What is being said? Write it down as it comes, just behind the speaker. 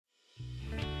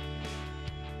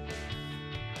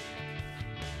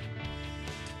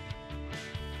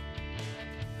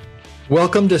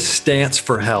Welcome to Stance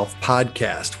for Health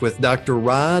podcast with Dr.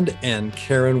 Rod and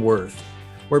Karen Worth,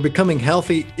 where becoming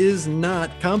healthy is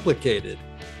not complicated.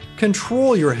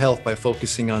 Control your health by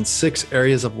focusing on 6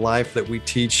 areas of life that we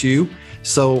teach you,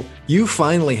 so you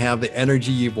finally have the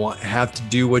energy you have to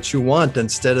do what you want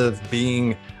instead of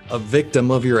being a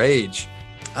victim of your age.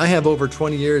 I have over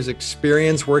 20 years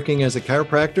experience working as a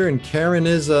chiropractor, and Karen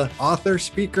is an author,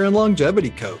 speaker, and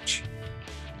longevity coach.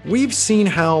 We've seen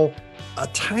how a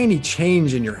tiny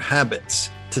change in your habits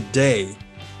today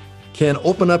can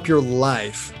open up your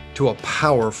life to a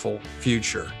powerful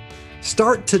future.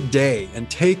 Start today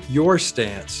and take your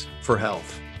stance for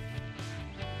health.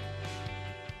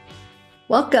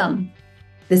 Welcome.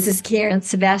 This is Karen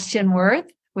Sebastian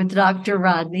Worth with Dr.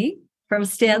 Rodney from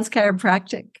Stance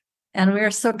Chiropractic, and we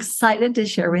are so excited to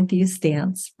share with you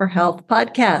Stance for Health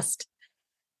podcast.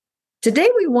 Today,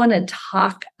 we want to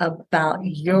talk about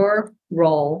your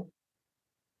role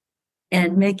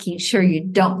and making sure you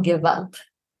don't give up.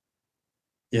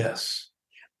 Yes.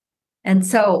 And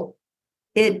so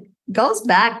it goes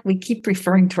back, we keep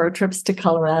referring to our trips to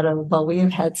Colorado, but we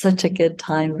have had such a good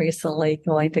time recently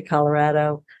going to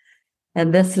Colorado.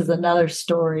 And this is another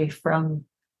story from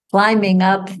climbing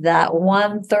up that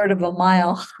 1/3 of a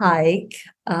mile hike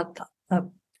up a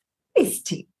pretty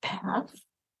steep path.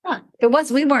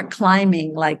 We weren't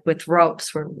climbing like with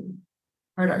ropes where we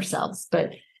hurt ourselves,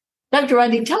 but Dr.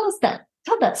 Rodney, tell that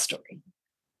story.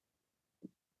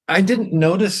 I didn't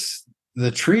notice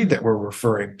the tree that we're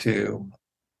referring to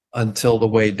until the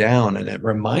way down, and it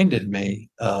reminded me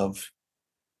of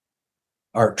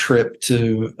our trip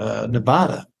to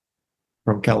Nevada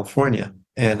from California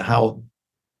and how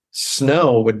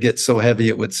snow would get so heavy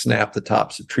it would snap the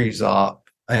tops of trees off,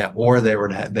 or they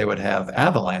would have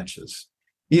avalanches.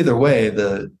 Either way,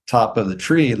 the top of the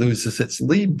tree loses its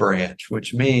lead branch,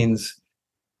 which means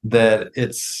that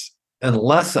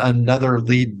unless another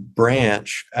lead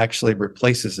branch actually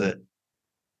replaces it,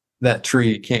 that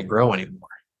tree can't grow anymore.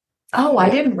 Oh,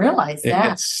 I didn't realize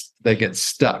that. They get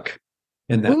stuck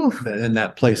in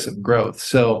that place of growth.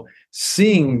 So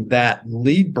seeing that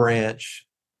lead branch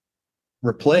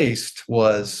replaced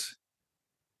I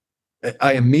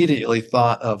immediately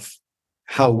thought of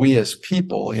how we as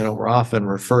people, we're often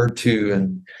referred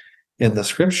to in the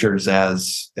scriptures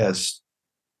as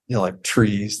like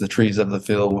trees. The trees of the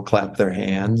field will clap their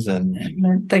hands, and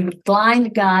the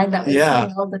blind guy that was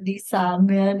held, and he saw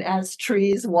men as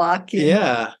trees walking.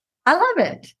 Yeah, I love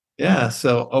it. Yeah,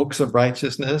 so oaks of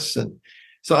righteousness, and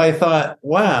so I thought,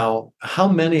 wow, how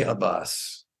many of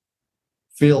us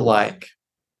feel like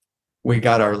we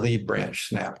got our lead branch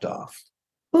snapped off?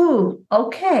 Ooh,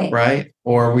 okay. Right?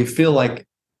 Or we feel like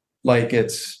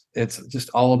it's just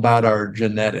all about our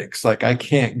genetics. Like, I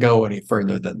can't go any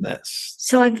further than this.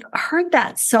 So I've heard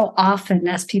that so often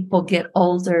as people get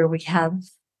older. We have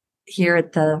here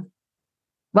at the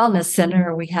Wellness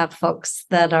Center, we have folks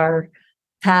that are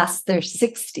past their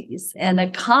 60s. And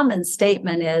a common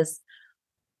statement is,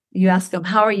 you ask them,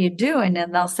 how are you doing?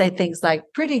 And they'll say things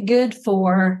like, pretty good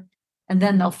for, and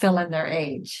then they'll fill in their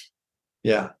age.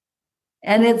 Yeah.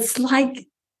 And it's like,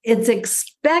 it's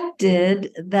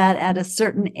expected that at a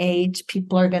certain age,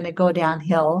 people are going to go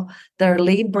downhill. Their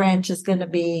lead branch is going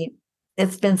to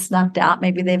it's been snuffed out.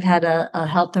 Maybe they've had a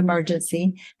health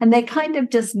emergency, and they kind of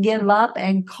just give up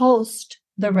and coast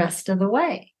the rest of the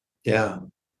way. Yeah.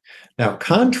 Now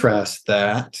contrast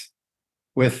that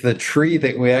with the tree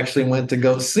that we actually went to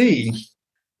go see.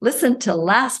 Listen to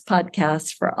last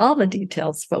podcast for all the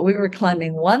details, but we were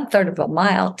climbing 1/3 of a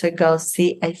mile to go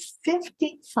see a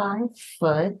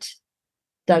 55-foot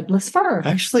Douglas fir.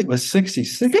 Actually, it was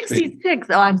 66. 66.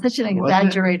 Oh, I'm such an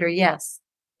exaggerator. Yes.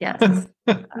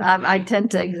 I tend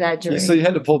to exaggerate. So you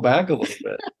had to pull back a little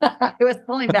bit. I was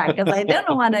pulling back because I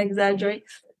didn't want to exaggerate.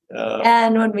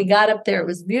 And when we got up there, it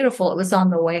was beautiful. It was on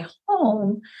the way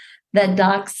home that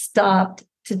Doc stopped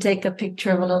to take a picture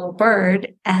of a little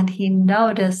bird, and he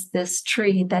noticed this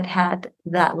tree that had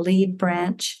that lead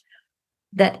branch,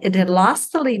 that it had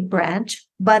lost the lead branch,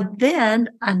 but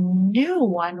then a new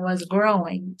one was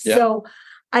growing. Yeah. So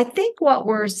I think what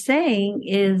we're saying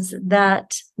is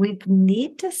that we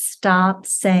need to stop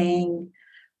saying,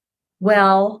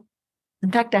 well, in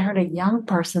fact, I heard a young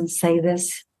person say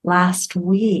this last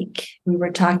week. We were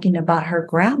talking about her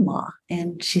grandma,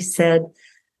 and she said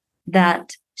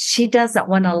that she doesn't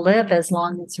want to live as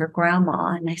long as her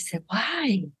grandma. And I said,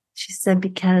 why? She said,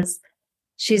 because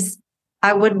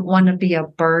I wouldn't want to be a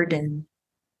burden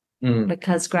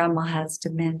because grandma has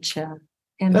dementia.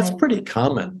 And that's pretty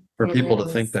common for people to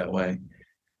think that way.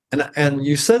 And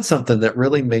you said something that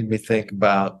really made me think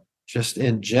about just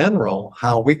in general,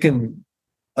 how we can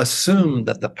assume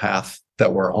that the path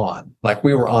that we're on, like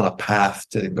we were on a path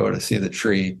to go to see the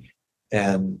tree,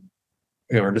 and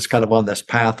we're just kind of on this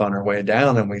path on our way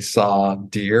down, and we saw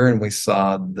deer and we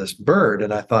saw this bird.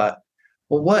 And I thought,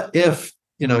 well, what if,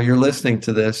 you're listening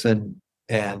to this and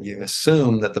you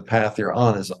assume that the path you're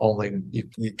on is only,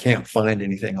 you can't find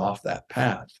anything off that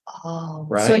path. Oh,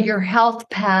 right. So your health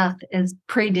path is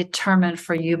predetermined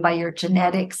for you by your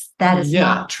genetics. That is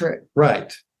not true.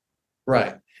 Right.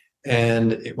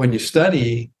 And when you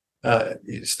study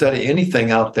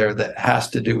anything out there that has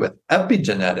to do with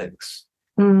epigenetics,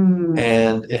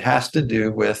 and it has to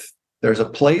do with, there's a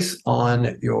place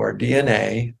on your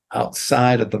DNA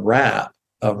outside of the wrap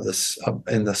of this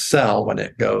in the cell when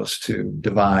it goes to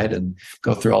divide and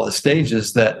go through all the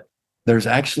stages, that there's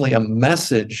actually a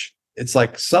message. It's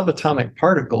like subatomic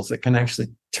particles that can actually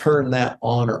turn that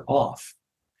on or off.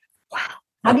 Wow.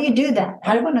 How do you do that?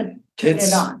 How do you want to turn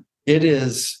it on? It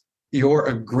is your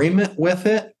agreement with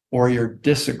it or your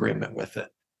disagreement with it,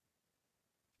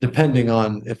 depending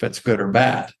on if it's good or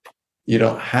bad. You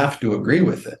don't have to agree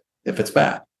with it if it's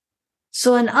bad.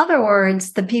 So in other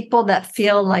words, the people that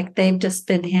feel like they've just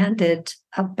been handed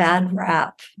a bad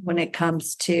rap when it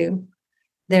comes to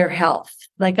their health.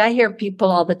 Like I hear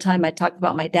people all the time. I talk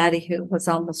about my daddy who was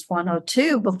almost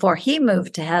 102 before he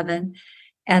moved to heaven.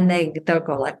 And they'll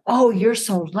go like, oh, you're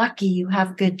so lucky you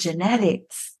have good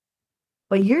genetics.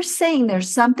 But you're saying there's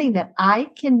something that I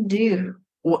can do.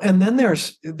 Well, and then there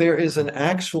is an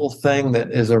actual thing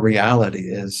that is a reality,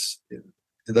 is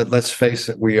that, let's face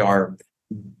it, we are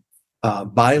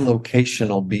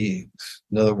bilocational beings.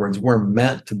 In other words, we're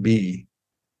meant to be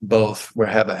both. We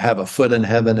have a foot in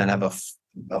heaven and have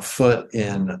a foot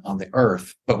on the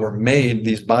earth. But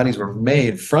these bodies were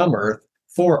made from earth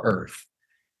for earth.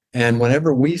 And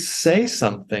whenever we say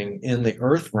something in the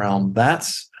earth realm,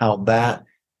 that's how that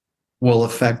will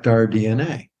affect our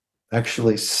DNA.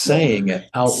 Actually saying it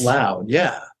out loud.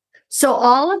 Yeah. So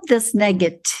all of this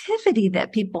negativity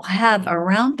that people have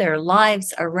around their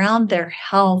lives, around their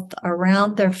health,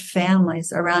 around their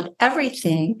families, around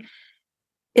everything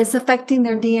is affecting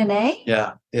their DNA?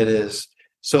 Yeah, it is.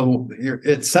 So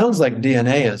it sounds like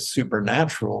DNA is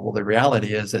supernatural. Well, the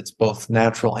reality is it's both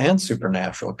natural and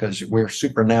supernatural, because we're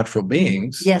supernatural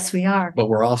beings. Yes, we are. But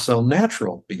we're also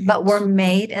natural beings. But we're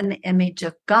made in the image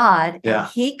of God. Yeah.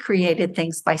 And He created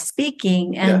things by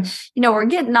speaking. And, we're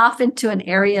getting off into an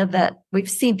area that we've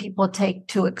seen people take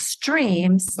to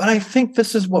extremes. But I think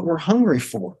this is what we're hungry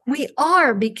for. We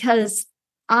are, because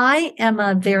I am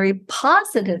a very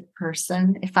positive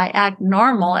person. If I act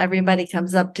normal, everybody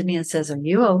comes up to me and says, are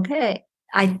you okay?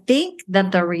 I think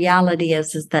that the reality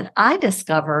is that I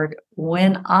discovered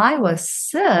when I was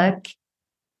sick,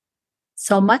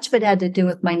 so much of it had to do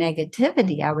with my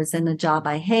negativity. I was in a job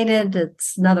I hated.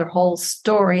 It's another whole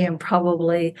story, and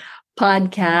probably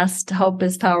Hope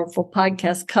is Powerful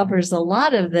podcast covers a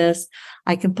lot of this.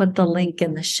 I can put the link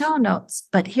in the show notes.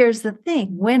 But here's the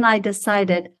thing. When I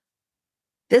decided,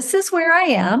 this is where I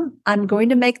am, I'm going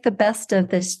to make the best of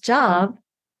this job,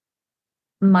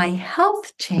 my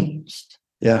health changed.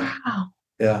 Yeah. Wow.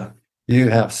 Yeah. You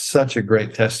have such a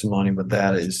great testimony with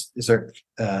that. Is there,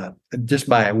 just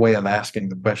by way of asking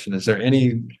the question, is there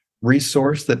any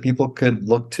resource that people could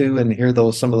look to and hear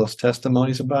some of those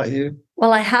testimonies about you?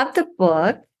 Well, I have the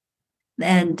book,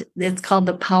 and it's called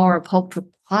The Power of Hope for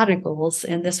Prodigals.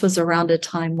 And this was around a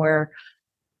time where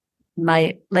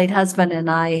my late husband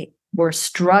and I were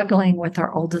struggling with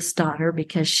our oldest daughter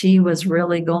because she was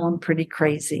really going pretty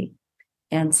crazy.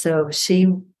 And so she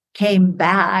came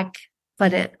back,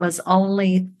 but it was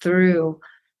only through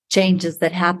changes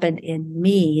that happened in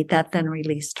me that then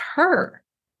released her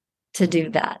to do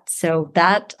that. So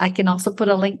that I can also put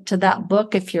a link to that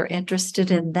book if you're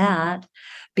interested in that,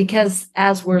 because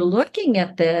as we're looking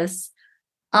at this,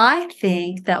 I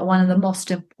think that one of the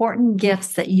most important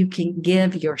gifts that you can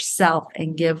give yourself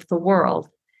and give the world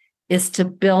is to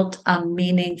build a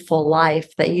meaningful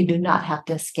life that you do not have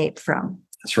to escape from.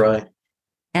 That's right.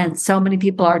 And so many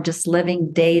people are just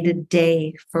living day to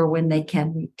day for when they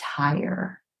can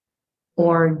retire,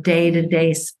 or day to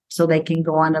day so they can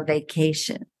go on a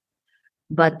vacation.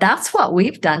 But that's what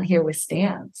we've done here with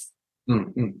Stans.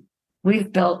 Mm-hmm. We've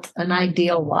built an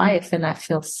ideal life, and I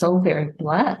feel so very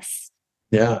blessed.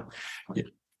 Yeah.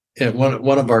 And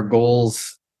one of our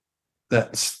goals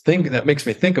that makes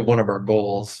me think of one of our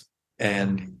goals,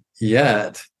 and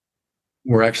yet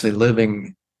we're actually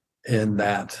living in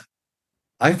that.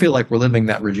 I feel like we're living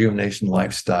that rejuvenation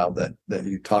lifestyle that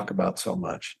you talk about so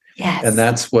much. Yes. And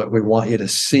that's what we want you to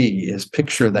see, is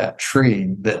picture that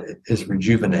tree that is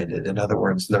rejuvenated. In other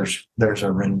words,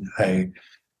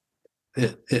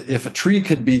 if a tree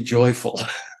could be joyful,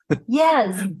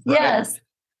 Yes, yes.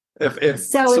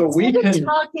 So instead of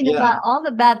talking about all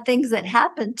the bad things that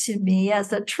happened to me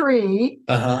as a tree,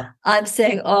 I'm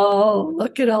saying, oh,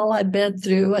 look at all I've been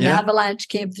through. An avalanche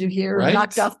came through here and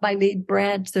knocked off my lead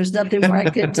branch. There's nothing more I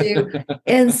could do.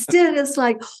 Instead, it's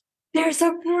like, there's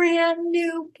a brand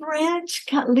new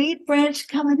lead branch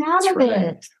coming out of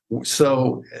it.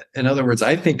 So, in other words,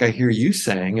 I think I hear you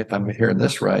saying, if I'm hearing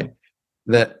this right,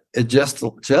 that it just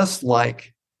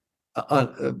like,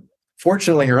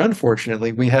 fortunately or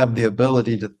unfortunately, we have the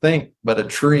ability to think, but a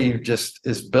tree just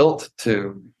is built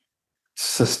to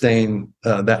sustain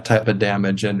that type of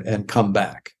damage and come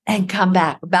back. And come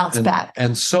back, bounce back.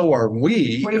 And so are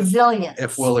we. Resilience.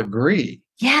 If we'll agree.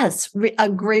 Yes,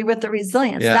 agree with the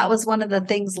resilience. Yeah. That was one of the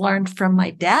things learned from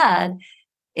my dad,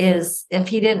 is if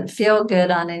he didn't feel good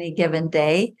on any given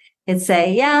day, he'd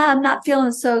say, yeah, I'm not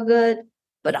feeling so good,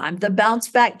 but I'm the bounce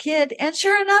back kid. And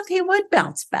sure enough, he would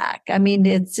bounce back. I mean,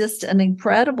 it's just an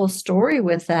incredible story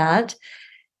with that.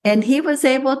 And he was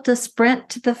able to sprint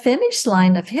to the finish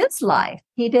line of his life.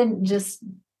 He didn't just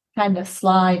kind of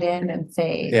slide in and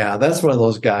fade. Yeah, that's one of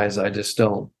those guys I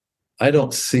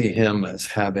don't see him as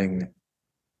having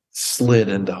slid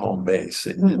into home base.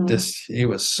 He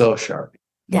was so sharp.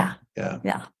 Yeah.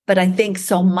 But I think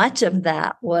so much of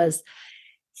that was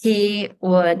he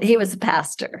was a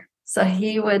pastor. So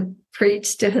he would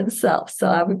preach to himself. So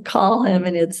I would call him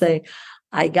and he'd say,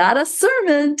 I got a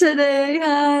sermon today,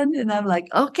 hon. And I'm like,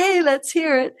 okay, let's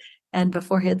hear it. And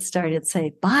before he'd start, he'd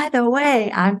say, by the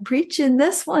way, I'm preaching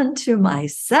this one to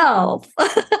myself.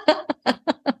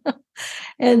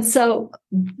 And so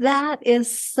that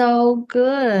is so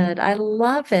good. I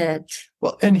love it.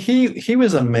 Well, and he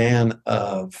was a man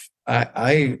of,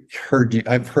 I've heard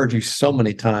you so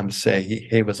many times say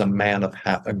he was a man of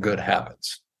good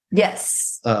habits.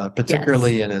 Yes.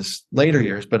 Particularly in his later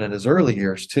years, but in his early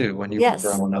years too, when you were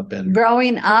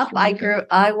growing up.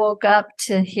 I woke up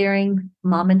to hearing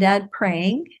mom and dad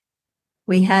praying.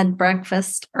 We had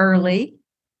breakfast early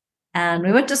and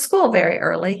we went to school very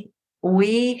early.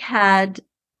 We had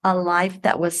a life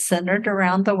that was centered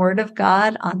around the Word of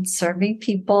God, on serving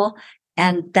people,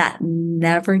 and that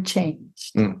never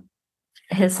changed.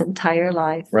 His entire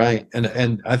life. Right.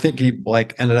 And I think he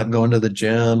ended up going to the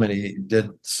gym, and he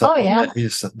did he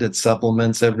did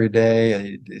supplements every day, and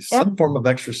he did some form of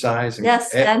exercise,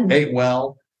 and ate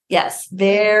well. Yes.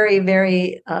 Very,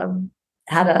 very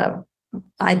we're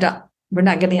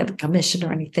not getting a commission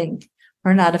or anything.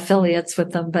 We're not affiliates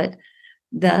with them, but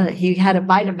he had a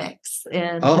Vitamix.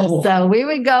 And so we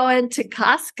would go into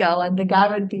Costco and the guy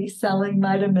would be selling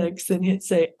Vitamix and he'd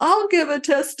say, I'll give a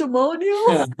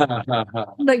testimonial.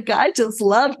 The guy just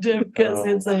loved him because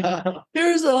he'd say,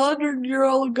 here's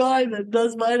 100-year-old guy that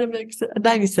does Vitamix,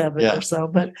 97 or so.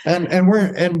 But and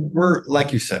we're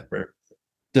like you said,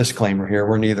 disclaimer here,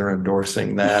 we're neither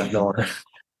endorsing that nor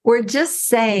we're just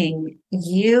saying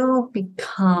you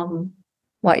become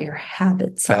what your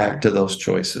habits are. Back to those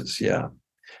choices. Yeah.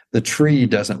 The tree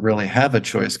doesn't really have a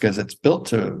choice because it's built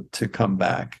to come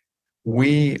back.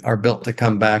 We are built to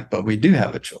come back, but we do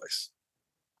have a choice.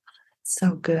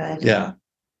 So good. Yeah.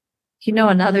 You know,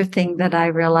 another thing that I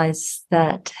realize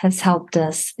that has helped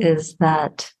us is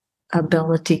that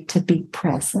ability to be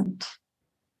present.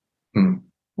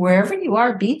 Wherever you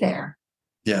are, be there.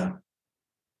 Yeah.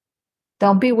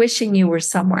 Don't be wishing you were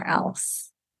somewhere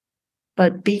else,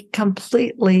 but be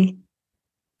completely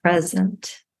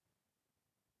present.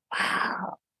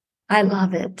 Wow. I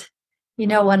love it. You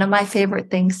know, one of my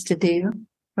favorite things to do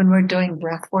when we're doing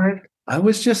breath work. I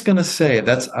was just going to say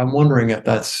I'm wondering if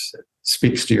that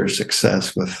speaks to your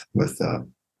success with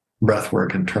breath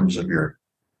work in terms of your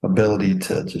ability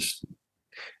to just,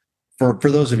 for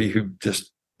those of you who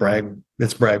just brag,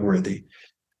 it's brag-worthy.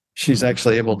 She's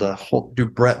actually able to do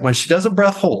breath. When she does a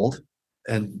breath hold,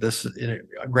 and this,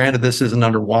 granted, this isn't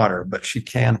underwater, but she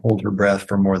can hold her breath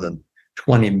for more than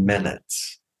 20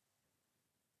 minutes.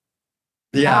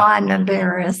 Yeah. Oh, I'm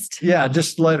embarrassed. Yeah.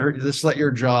 Just let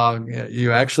your jaw,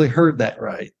 you actually heard that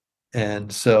right.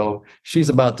 And so she's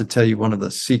about to tell you one of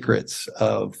the secrets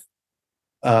of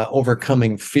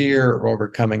overcoming fear, or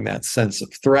overcoming that sense of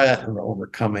threat, or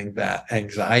overcoming that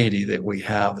anxiety that we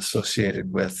have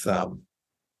associated with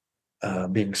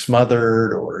being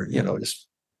smothered, or, just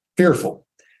fearful.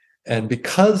 And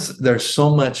because there's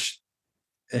so much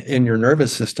in your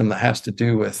nervous system that has to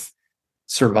do with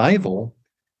survival,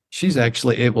 she's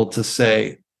actually able to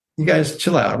say, you guys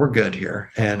chill out, we're good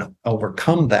here, and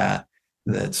overcome that.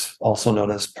 That's also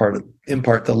known as in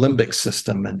part the limbic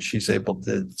system. And she's able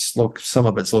to some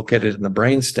of it's located in the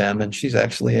brainstem, and she's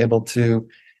actually able to,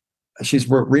 she's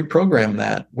reprogrammed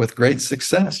that with great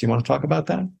success. You want to talk about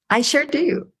that? I sure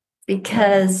do.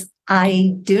 because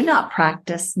I do not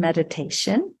practice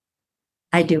meditation.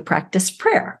 I do practice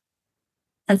prayer.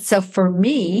 And so for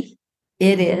me,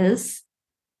 it is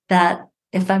that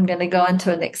if I'm going to go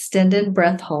into an extended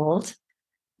breath hold,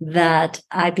 that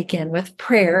I begin with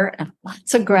prayer and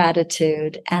lots of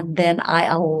gratitude. And then I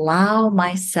allow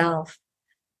myself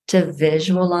to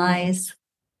visualize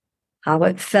how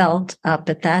it felt up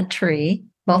at that tree,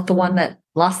 both the one that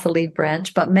lost the lead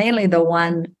branch, but mainly the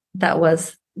one that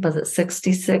was it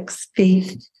 66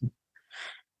 feet?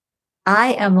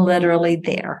 I am literally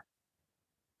there.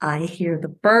 I hear the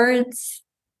birds.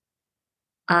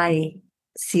 I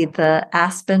see the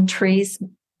aspen trees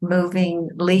moving,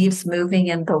 leaves moving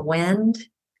in the wind.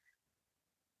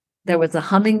 There was a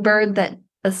hummingbird that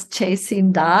was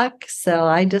chasing Doc. So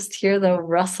I just hear the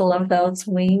rustle of those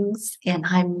wings, and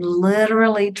I'm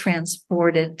literally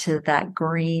transported to that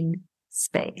green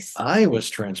space. I was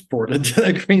transported to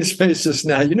that green space just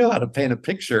now. You know how to paint a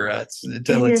picture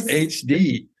until it's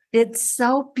HD. It's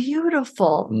so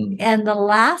beautiful. And the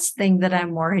last thing that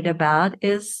I'm worried about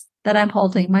is that I'm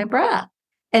holding my breath.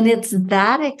 And it's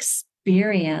that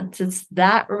experience, it's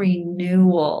that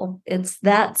renewal, it's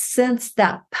that sense,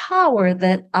 that power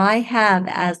that I have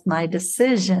as my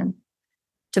decision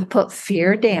to put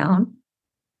fear down,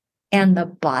 and the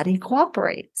body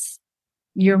cooperates.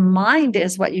 Your mind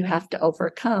is what you have to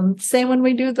overcome. Same when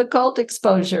we do the cold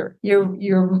exposure.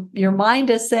 Your mind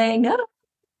is saying, oh,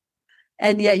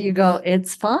 and yet you go,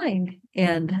 it's fine.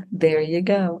 And there you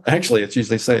go. Actually, it's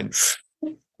usually saying,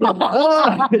 you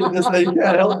can't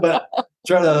help but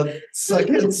try to suck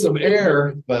in some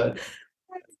air, but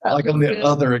like on the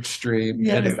other extreme.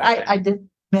 Yes, anyway. I did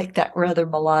make that rather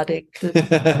melodic.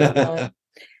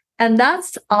 And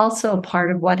that's also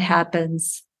part of what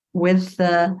happens with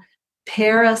the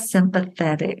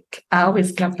parasympathetic. I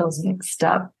always get those mixed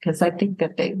up because I think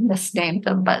that they misnamed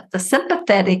them, but the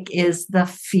sympathetic is the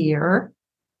fear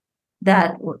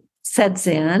that sets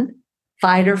in,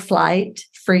 fight or flight,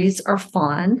 freeze or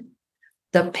fawn.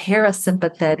 The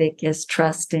parasympathetic is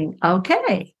trusting,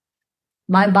 okay,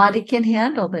 my body can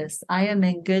handle this. I am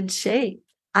in good shape.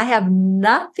 I have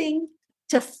nothing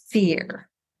to fear.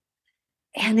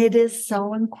 And it is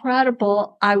so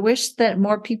incredible. I wish that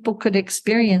more people could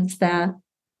experience that.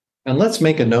 And let's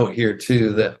make a note here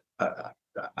too, that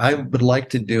I would like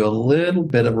to do a little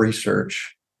bit of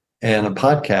research and a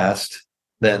podcast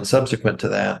then subsequent to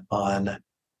that on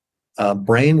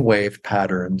brainwave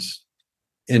patterns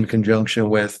in conjunction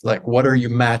with, like, what are you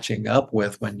matching up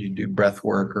with when you do breath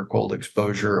work or cold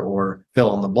exposure or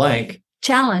fill in the blank?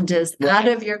 Challenges out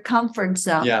of your comfort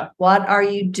zone. Yeah. What are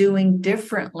you doing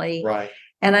differently? Right.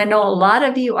 And I know a lot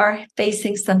of you are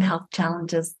facing some health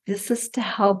challenges. This is to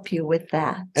help you with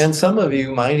that. And some of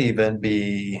you might even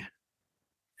be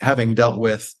having dealt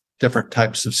with different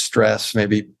types of stress,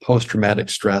 maybe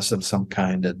post-traumatic stress of some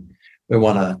kind. And we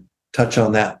want to touch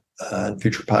on that in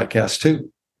future podcasts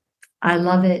too. I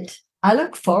love it. I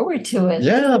look forward to it.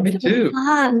 Yeah, me too.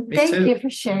 Thank you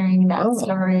for sharing that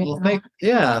story.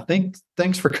 Well,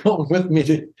 thanks for going with me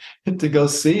to go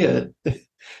see it.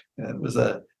 It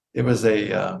was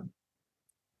a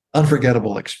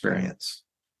unforgettable experience.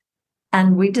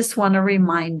 And we just want to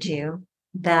remind you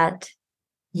that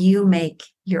you make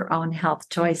your own health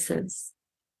choices.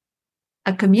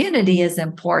 A community is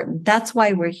important. That's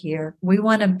why we're here. We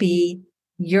want to be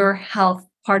your health,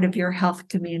 part of your health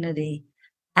community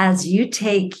as you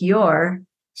take your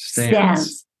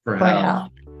stance for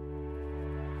health.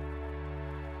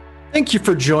 Thank you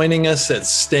for joining us at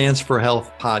Stands for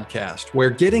Health podcast, where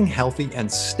getting healthy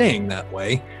and staying that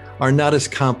way are not as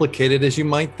complicated as you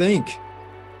might think.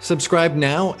 Subscribe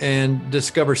now and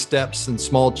discover steps and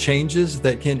small changes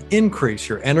that can increase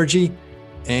your energy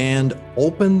and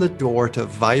open the door to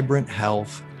vibrant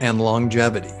health and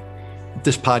longevity. If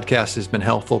this podcast has been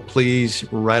helpful, please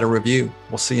write a review.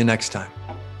 We'll see you next time.